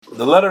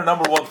The letter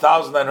number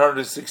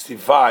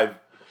 1965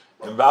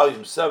 in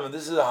volume 7,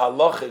 this is a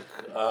halachic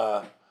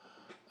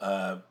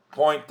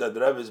point that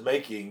the Rebbe is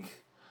making.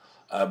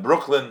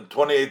 Brooklyn,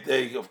 28th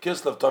day of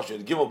Kislev,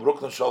 Tavshin Gimel,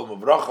 Brooklyn,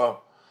 Shalom Uvracha.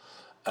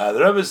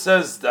 The Rebbe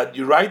says that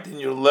you write in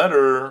your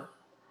letter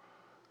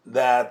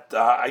that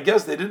I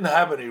guess they didn't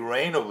have any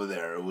rain over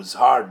there. It was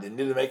hard. They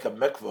needed to make a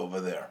mikvah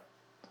over there.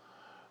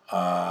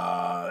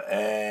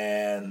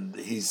 And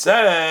he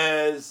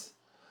says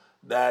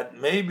that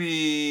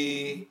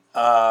maybe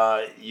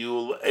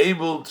you'll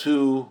able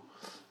to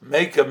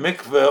make a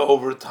mikveh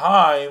over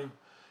time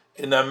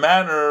in a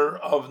manner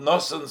of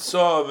nosan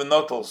soh and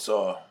notal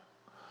soh.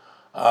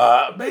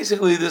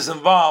 Basically, this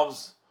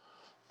involves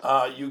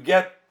you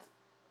get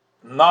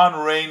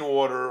non-rain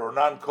water or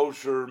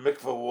non-kosher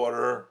mikveh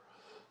water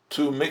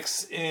to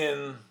mix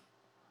in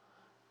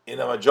a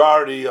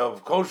majority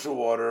of kosher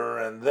water,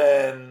 and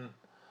then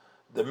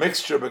the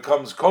mixture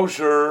becomes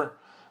kosher,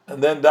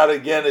 and then that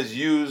again is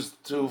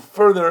used to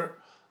further.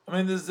 I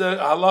mean, this is a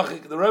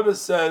halachic. The Rebbe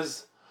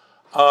says,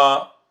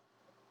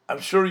 I'm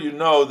sure you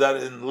know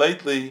that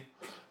lately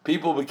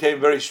people became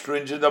very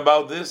stringent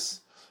about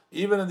this,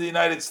 even in the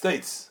United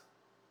States.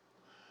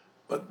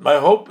 But my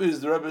hope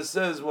is, the Rebbe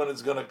says, when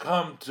it's going to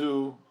come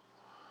to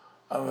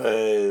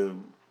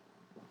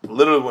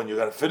literally when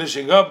you're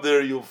finishing up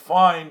there, you'll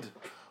find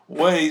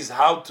ways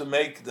how to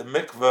make the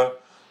mikveh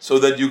so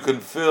that you can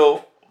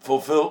fulfill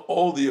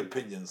all the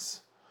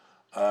opinions.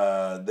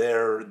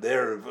 They're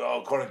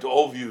according to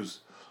all views,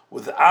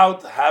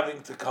 without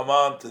having to come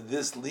on to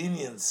this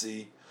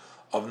leniency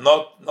of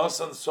not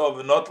nosan soh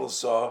and notal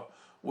soh,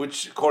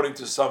 which according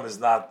to some is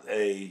not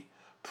a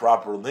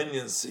proper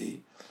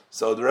leniency.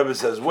 So the Rebbe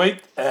says,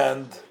 wait,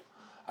 and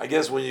I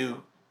guess when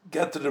you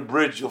get to the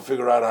bridge, you'll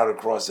figure out how to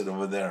cross it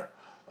over there.